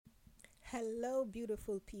Hello,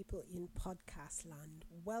 beautiful people in podcast land.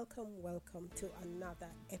 Welcome to another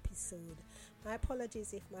episode. My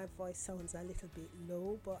apologies if my voice sounds a little bit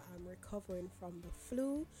low, but I'm recovering from the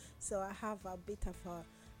flu, so I have a bit of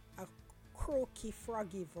a croaky,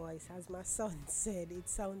 froggy voice. As my son said, it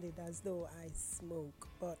sounded as though I smoke,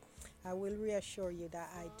 but I will reassure you that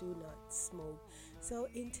I do not smoke. So,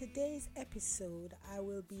 in today's episode, I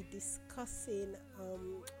will be discussing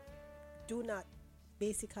do not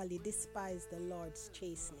basically despise the Lord's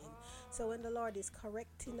chastening. So when the Lord is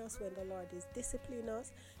correcting us, when the Lord is disciplining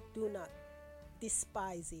us, do not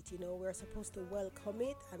despise it. We're supposed to welcome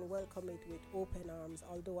it and welcome it with open arms,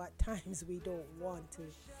 although at times we don't want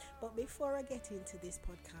to. But before I get into this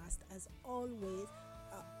podcast, as always,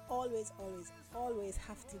 always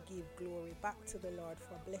have to give glory back to the Lord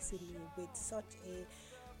for blessing me with such a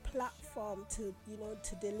platform to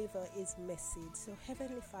deliver his message. So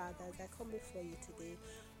Heavenly Father, as I come before you today,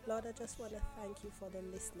 Lord, I just want to thank you for the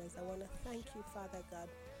listeners. I want to thank you, Father God,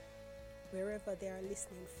 wherever they are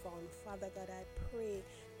listening from. Father God, I pray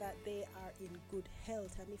that they are in good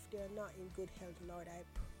health, and if they are not in good health, Lord, I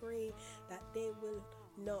pray that they will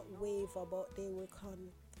not waver, but they will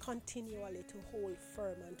continually to hold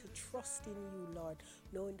firm and to trust in you, Lord,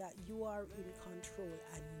 knowing that you are in control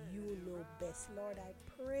and you know best. Lord, I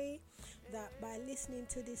pray that by listening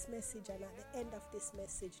to this message and at the end of this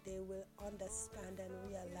message, they will understand and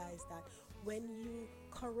realize that when you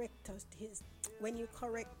correct us, it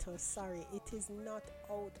is not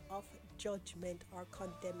out of judgment or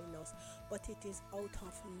condemning us, but it is out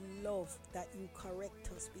of love that you correct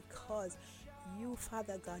us, because you,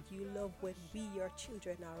 Father God, you love when we, your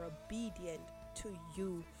children, are obedient to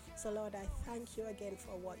you. So Lord, I thank you again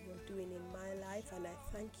for what you're doing in my life, and I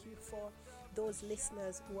thank you for those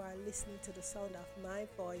listeners who are listening to the sound of my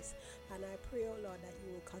voice, and I pray, oh Lord, that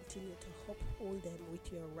you will continue to uphold them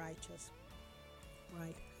with your righteous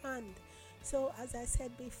right hand. So as I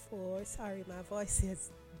said before, sorry, my voice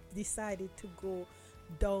has decided to go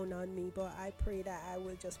down on me, but I pray that I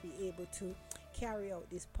will just be able to carry out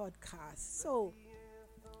this podcast. So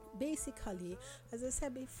basically, as I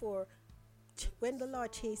said before, when the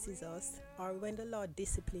Lord chases us, or when the Lord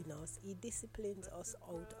disciplines us, he disciplines us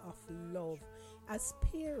out of love. As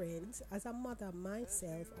parents, as a mother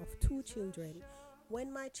myself of 2 children,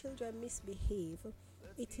 when my children misbehave,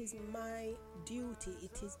 it is my duty,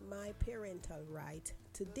 it is my parental right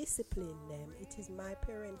to discipline them. It is my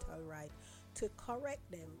parental right to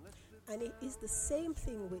correct them. And it is the same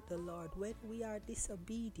thing with the Lord. When we are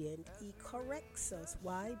disobedient, he corrects us.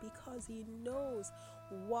 Why? Because he knows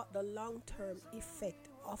what the long-term effect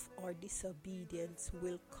of our disobedience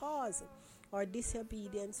will cause. Our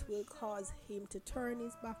disobedience will cause him to turn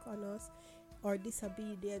his back on us. Our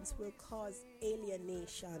disobedience will cause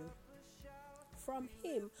alienation from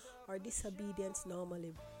him. Our disobedience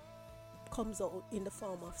normally comes out in the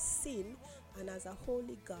form of sin, and as a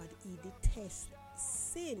holy God, he detests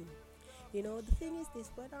sin. The thing is this: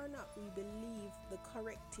 whether or not we believe the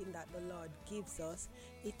correcting that the Lord gives us,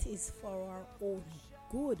 it is for our own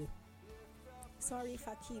good. Sorry if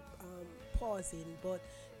I keep pausing, but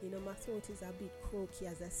my throat is a bit croaky,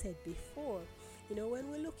 as I said before. When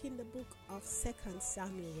we look in the book of 2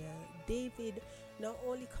 Samuel, David not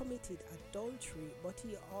only committed adultery, but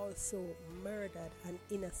he also murdered an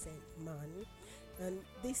innocent man. And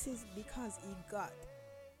this is because he got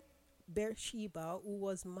Bathsheba, who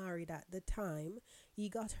was married at the time, he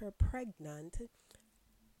got her pregnant,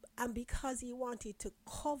 and because he wanted to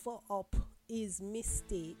cover up his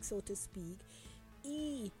mistake, so to speak,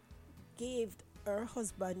 he gave her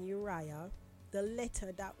husband Uriah the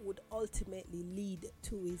letter that would ultimately lead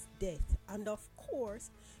to his death. And of course,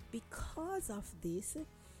 because of this,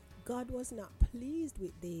 God was not pleased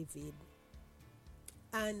with David,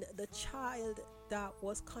 and the child that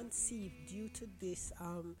was conceived due to this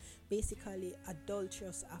basically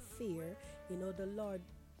adulterous affair, the Lord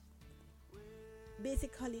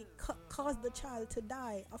basically caused the child to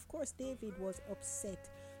die. Of course, David was upset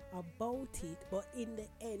about it, but in the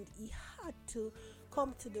end, he had to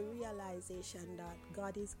come to the realization that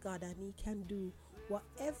God is God and he can do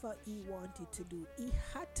whatever he wanted to do. He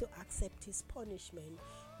had to accept his punishment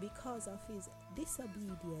because of his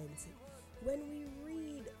disobedience. When we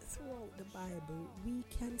read throughout the Bible, we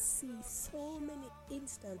can see so many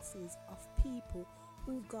instances of people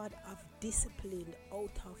who God have disciplined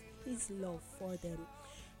out of his love for them.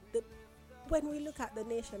 When we look at the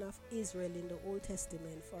nation of Israel in the Old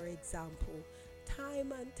Testament, for example,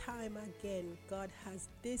 time and time again, God has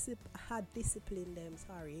disciplined them,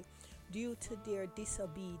 due to their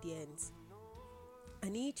disobedience.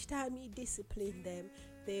 And each time he disciplined them,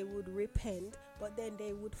 they would repent, but then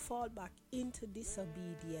they would fall back into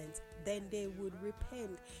disobedience. Then they would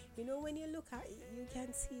repent. When you look at it, you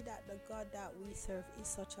can see that the God that we serve is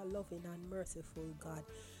such a loving and merciful God.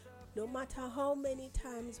 No matter how many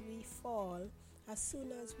times we fall, as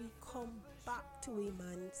soon as we come back to him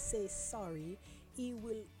and say sorry, he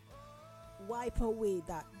will wipe away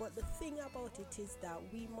that. But the thing about it is that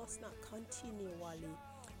we must not continually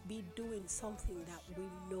be doing something that we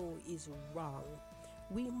know is wrong.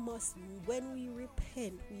 We must, when we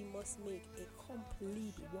repent, we must make a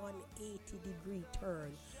complete 180-degree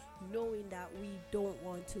turn, knowing that we don't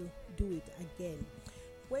want to do it again.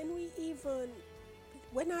 When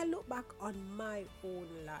I look back on my own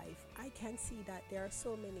life, I can see that there are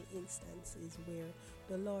so many instances where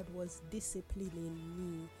the Lord was disciplining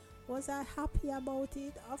me. Was I happy about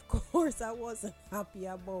it? Of course I wasn't happy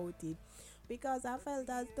about it, because I felt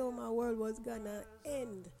as though my world was gonna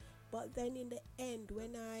end. But then in the end,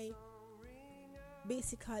 when I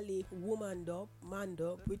basically manned up,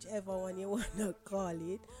 whichever one you want to call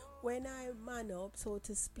it, when I man up, so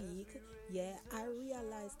to speak, I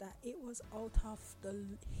realized that it was out of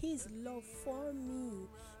his love for me.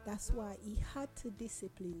 That's why he had to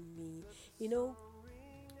discipline me.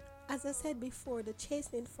 As I said before, the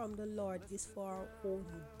chastening from the Lord is for our own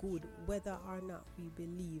good, whether or not we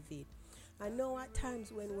believe it. I know at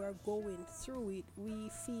times when we're going through it, we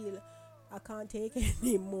feel, I can't take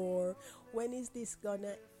anymore. When is this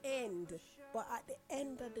gonna end? But at the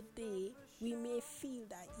end of the day, we may feel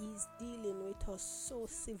that he's dealing with us so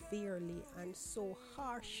severely and so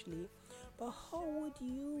harshly. But how would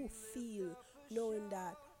you feel knowing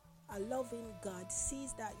that a loving God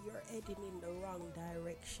sees that you're heading in the wrong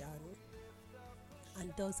direction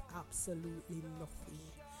and does absolutely nothing?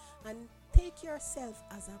 And take yourself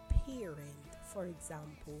as a parent, for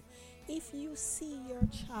example. If you see your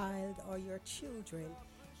child or your children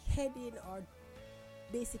heading or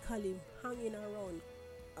basically hanging around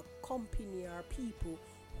a company or people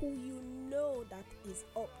who you know that is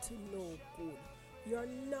up to no good, you're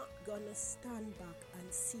not gonna stand back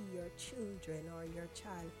and see your children or your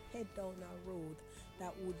child head down a road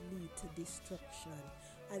that would lead to destruction.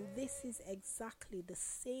 And this is exactly the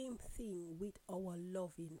same thing with our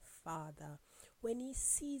loving Father. When he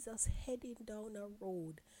sees us heading down a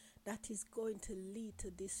road that is going to lead to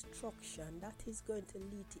destruction, that is going to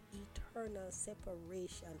lead to eternal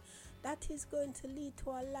separation, that is going to lead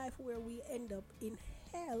to a life where we end up in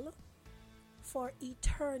hell for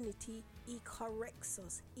eternity, he corrects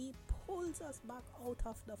us. He pulls us back out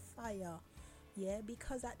of the fire.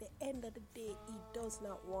 Because at the end of the day, he does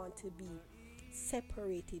not want to be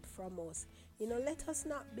separated from us. Let us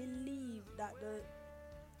not believe that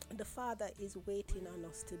the Father is waiting on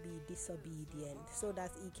us to be disobedient so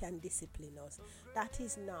that he can discipline us. That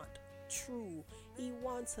is not true. He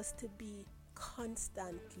wants us to be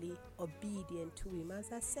constantly obedient to him.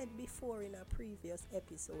 As I said before in a previous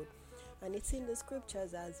episode, and it's in the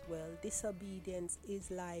scriptures as well, disobedience is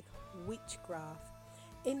like witchcraft.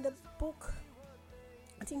 In the book,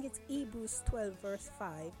 I think it's Hebrews 12 verse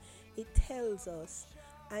 5, it tells us,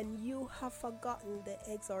 "And you have forgotten the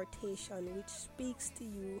exhortation which speaks to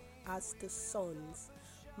you as to sons.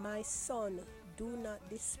 My son, do not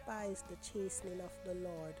despise the chastening of the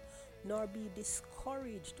Lord, nor be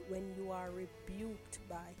discouraged when you are rebuked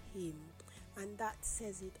by him." And that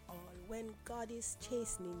says it all. When God is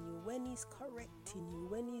chastening you, when he's correcting you,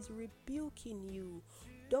 when he's rebuking you,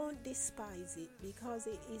 don't despise it, because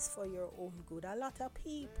it is for your own good. A lot of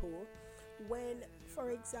people, when,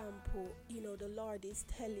 for example, the Lord is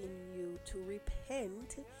telling you to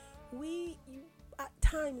repent, we at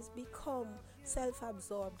times become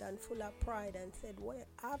self-absorbed and full of pride and said, well,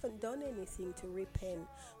 I haven't done anything to repent.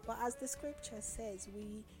 But as the scripture says,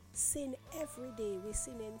 we sin every day. We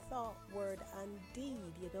sin in thought, word, and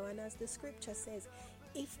deed, and as the scripture says,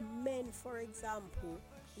 if men, for example,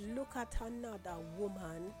 look at another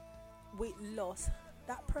woman with lust,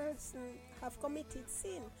 that person have committed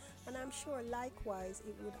sin. And I'm sure likewise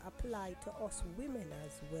it would apply to us women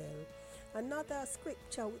as well. Another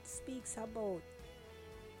scripture which speaks about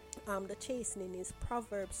the chastening is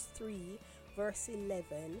Proverbs 3 verse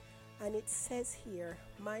 11, and it says here,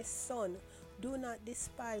 "My son, do not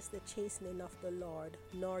despise the chastening of the Lord,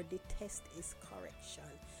 nor detest his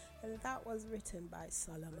correction." And that was written by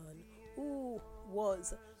Solomon, who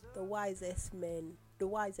was the wisest man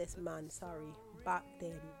back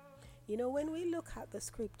then. When we look at the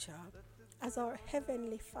scripture, as our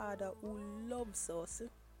heavenly Father who loves us,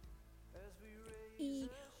 he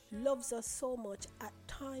loves us so much. At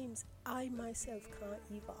times I myself can't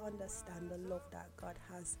even understand the love that God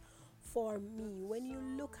has for me. When you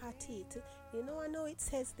look at it, I know it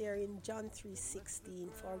says there in John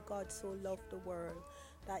 3:16, for God so loved the world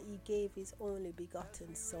that he gave his only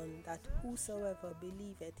begotten Son, that whosoever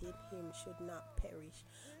believeth in him should not perish,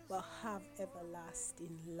 but have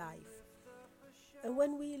everlasting life. And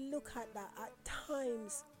when we look at that, at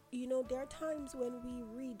times, there are times when we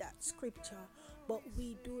read that scripture, but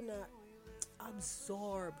we do not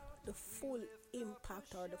absorb the full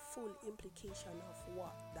impact or the full implication of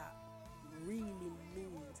what that really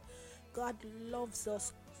means. God loves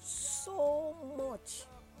us so much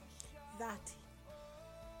that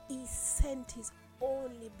he sent his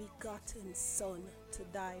only begotten Son to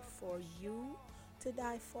die for you, to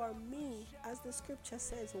die for me. As the scripture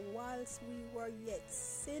says, whilst we were yet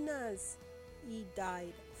sinners, he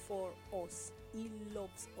died for us. He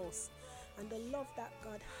loves us. And the love that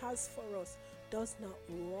God has for us does not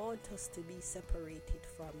want us to be separated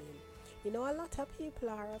from him. A lot of people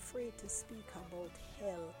are afraid to speak about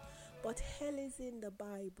hell, but hell is in the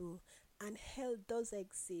Bible, and hell does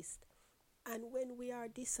exist. And when we are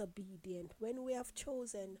disobedient, when we have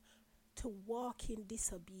chosen to walk in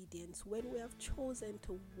disobedience, when we have chosen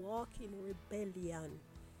to walk in rebellion,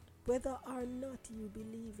 whether or not you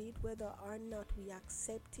believe it, whether or not we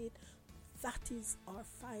accept it, that is our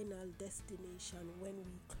final destination when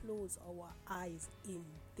we close our eyes in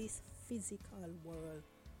this physical world.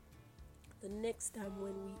 The next time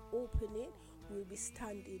when we open it, we'll be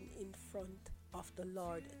standing in front of the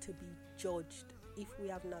Lord to be judged if we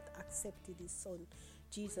have not accepted his Son,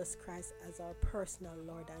 Jesus Christ, as our personal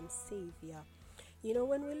Lord and Savior.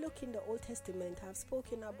 When we look in the Old Testament, I've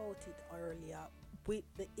spoken about it earlier with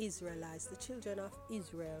the Israelites, the children of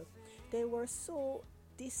Israel. They were so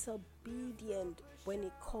disobedient when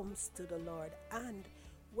it comes to the Lord, and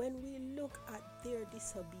when we look at their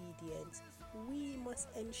disobedience, we must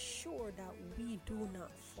ensure that we do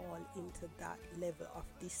not fall into that level of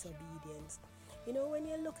disobedience. When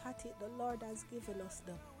you look at it, the Lord has given us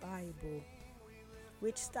the Bible,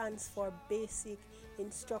 which stands for basic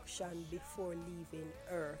instruction before leaving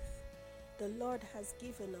earth. The Lord has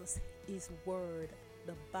given us his word,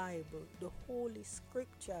 the Bible, the Holy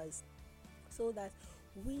Scriptures, so that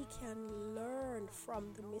we can learn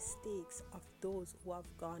from the mistakes of those who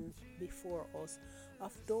have gone before us,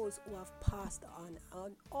 of those who have passed on,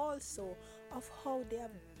 and also of how they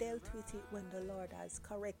have dealt with it when the Lord has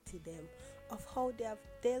corrected them, of how they have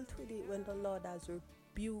dealt with it when the Lord has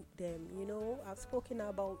rebuked them. I've spoken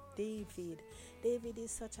about David. David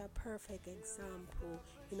is such a perfect example.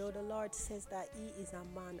 The Lord says that he is a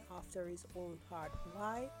man after his own heart.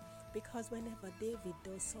 Why? Because whenever David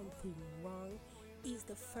does something wrong, he's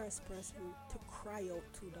the first person to cry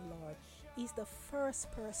out to the Lord. He's the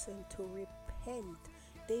first person to repent.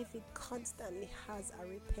 David constantly has a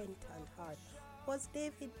repentant heart. Was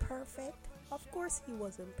David perfect? Of course he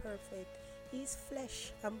wasn't perfect. He's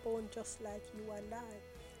flesh and bone just like you and I.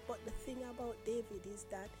 But the thing about David is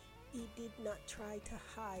that he did not try to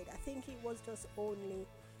hide. I think it was just only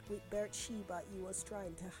with Bathsheba he was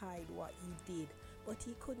trying to hide what he did. But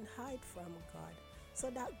he couldn't hide from God. So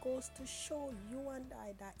that goes to show you and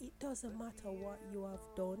I that it doesn't matter what you have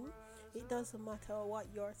done. It doesn't matter what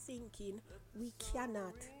you're thinking. We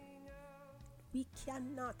cannot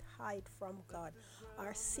hide from God.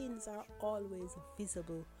 Our sins are always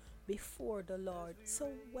visible before the Lord. So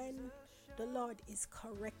when the Lord is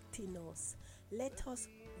correcting us, let us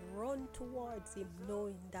run towards him,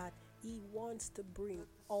 knowing that he wants to bring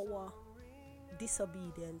our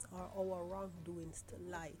disobedience or our wrongdoings to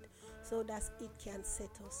light, so that it can set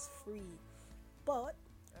us free. But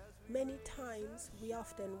many times we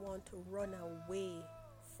often want to run away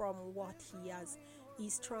from what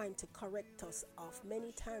he's trying to correct us of.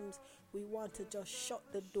 Many times we want to just shut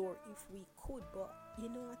the door if we could, but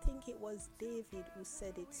I think it was David who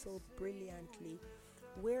said it so brilliantly.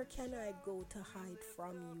 Where can I go to hide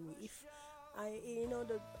from you? If I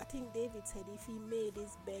think David said, if he made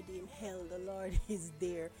his bed in hell, the Lord is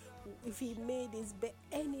there. If he made his bed,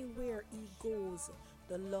 anywhere he goes,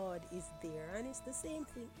 the Lord is there. And it's the same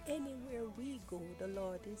thing. Anywhere we go, the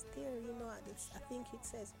Lord is there. I think it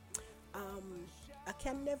says, I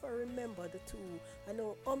can never remember the two. I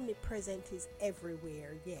know omnipresent is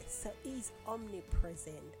everywhere. Yes, so he's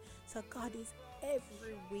omnipresent. So God is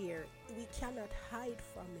everywhere. We cannot hide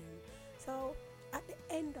from him. So at the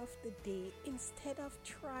end of the day, instead of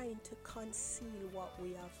trying to conceal what we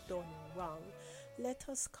have done wrong, let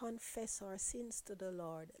us confess our sins to the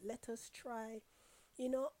Lord. Let us try,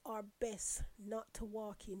 our best not to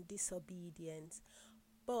walk in disobedience.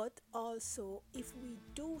 But also, if we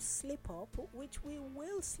do slip up, which we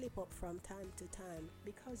will slip up from time to time,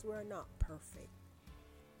 because we're not perfect,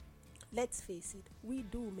 let's face it, we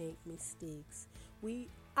do make mistakes. We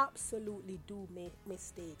absolutely do make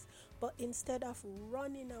mistakes. But instead of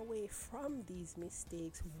running away from these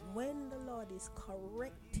mistakes, when the Lord is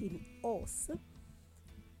correcting us,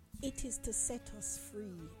 it is to set us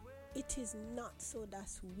free. It is not so that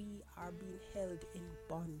we are being held in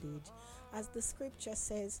bondage. As the scripture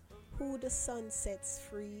says, who the Son sets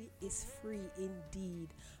free is free indeed.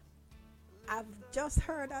 I've just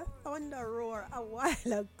heard a thunder roar a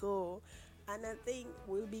while ago, and I think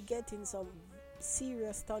we'll be getting some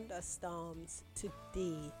serious thunderstorms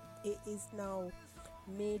today. It is now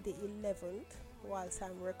May the 11th whilst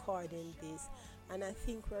I'm recording this, and I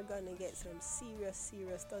think we're going to get some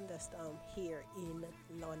serious thunderstorm here in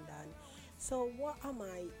London. So what am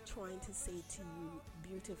I trying to say to you,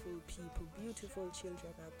 beautiful people, beautiful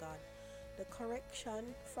children of God? The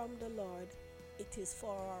correction from the Lord, it is for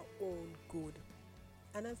our own good.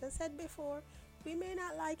 And as I said before, we may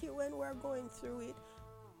not like it when we're going through it.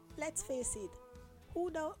 Let's face it,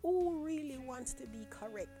 who really wants to be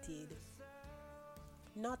corrected?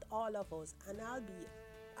 Not all of us. And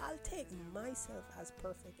I'll take myself as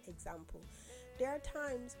perfect example. There are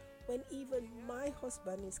times when even my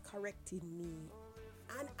husband is correcting me,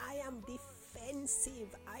 and I am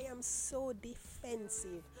defensive. I am so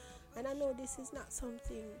defensive. And I know this is not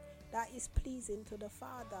something that is pleasing to the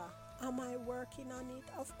Father. Am I working on it?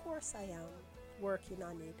 Of course I am working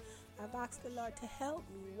on it. I've asked the Lord to help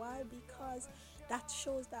me. Why? Because that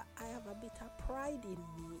shows that I have a bit of pride in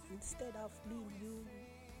me, instead of being you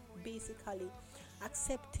basically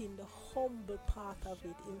accepting the humble part of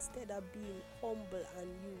it, instead of being humble and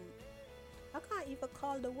you, I can't even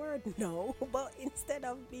call the word no, but instead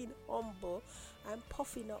of being humble, I'm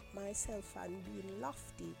puffing up myself and being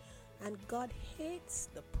lofty. And God hates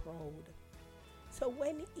the proud. So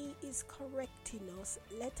when He is correcting us,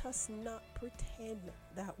 let us not pretend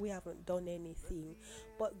that we haven't done anything,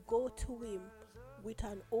 but go to Him with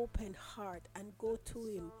an open heart, and go to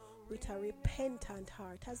Him with a repentant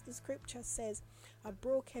heart. As the scripture says, a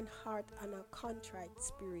broken heart and a contrite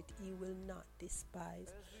spirit He will not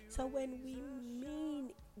despise. So when we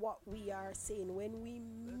mean what we are saying, when we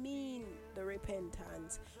mean the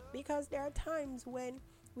repentance, because there are times when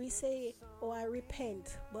we say, oh, I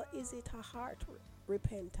repent, but is it a heart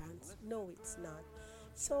repentance? No, it's not.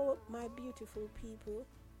 So my beautiful people,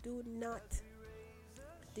 do not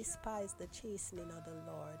despise the chastening of the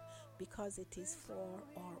Lord, because it is for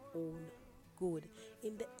our own good.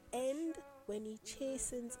 In the end, when He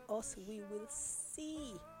chastens us, we will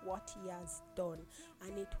see what He has done,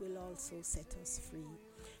 and it will also set us free.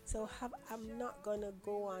 So I'm not going to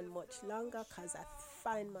go on much longer, because I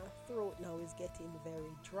find my throat now is getting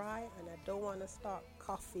very dry, and I don't want to start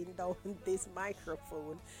coughing down this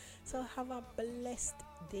microphone. So have a blessed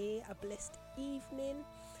day, a blessed evening,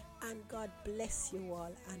 and God bless you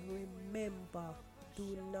all. And remember,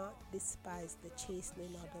 do not despise the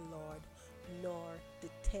chastening of the Lord, nor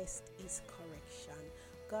detest His correction.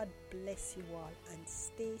 God bless you all, and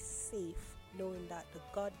stay safe, knowing that the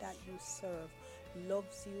God that you serve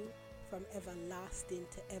loves you from everlasting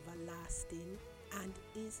to everlasting, and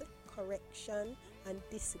His correction and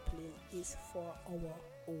discipline is for our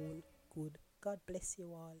own good. God bless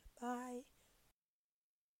you all. Bye.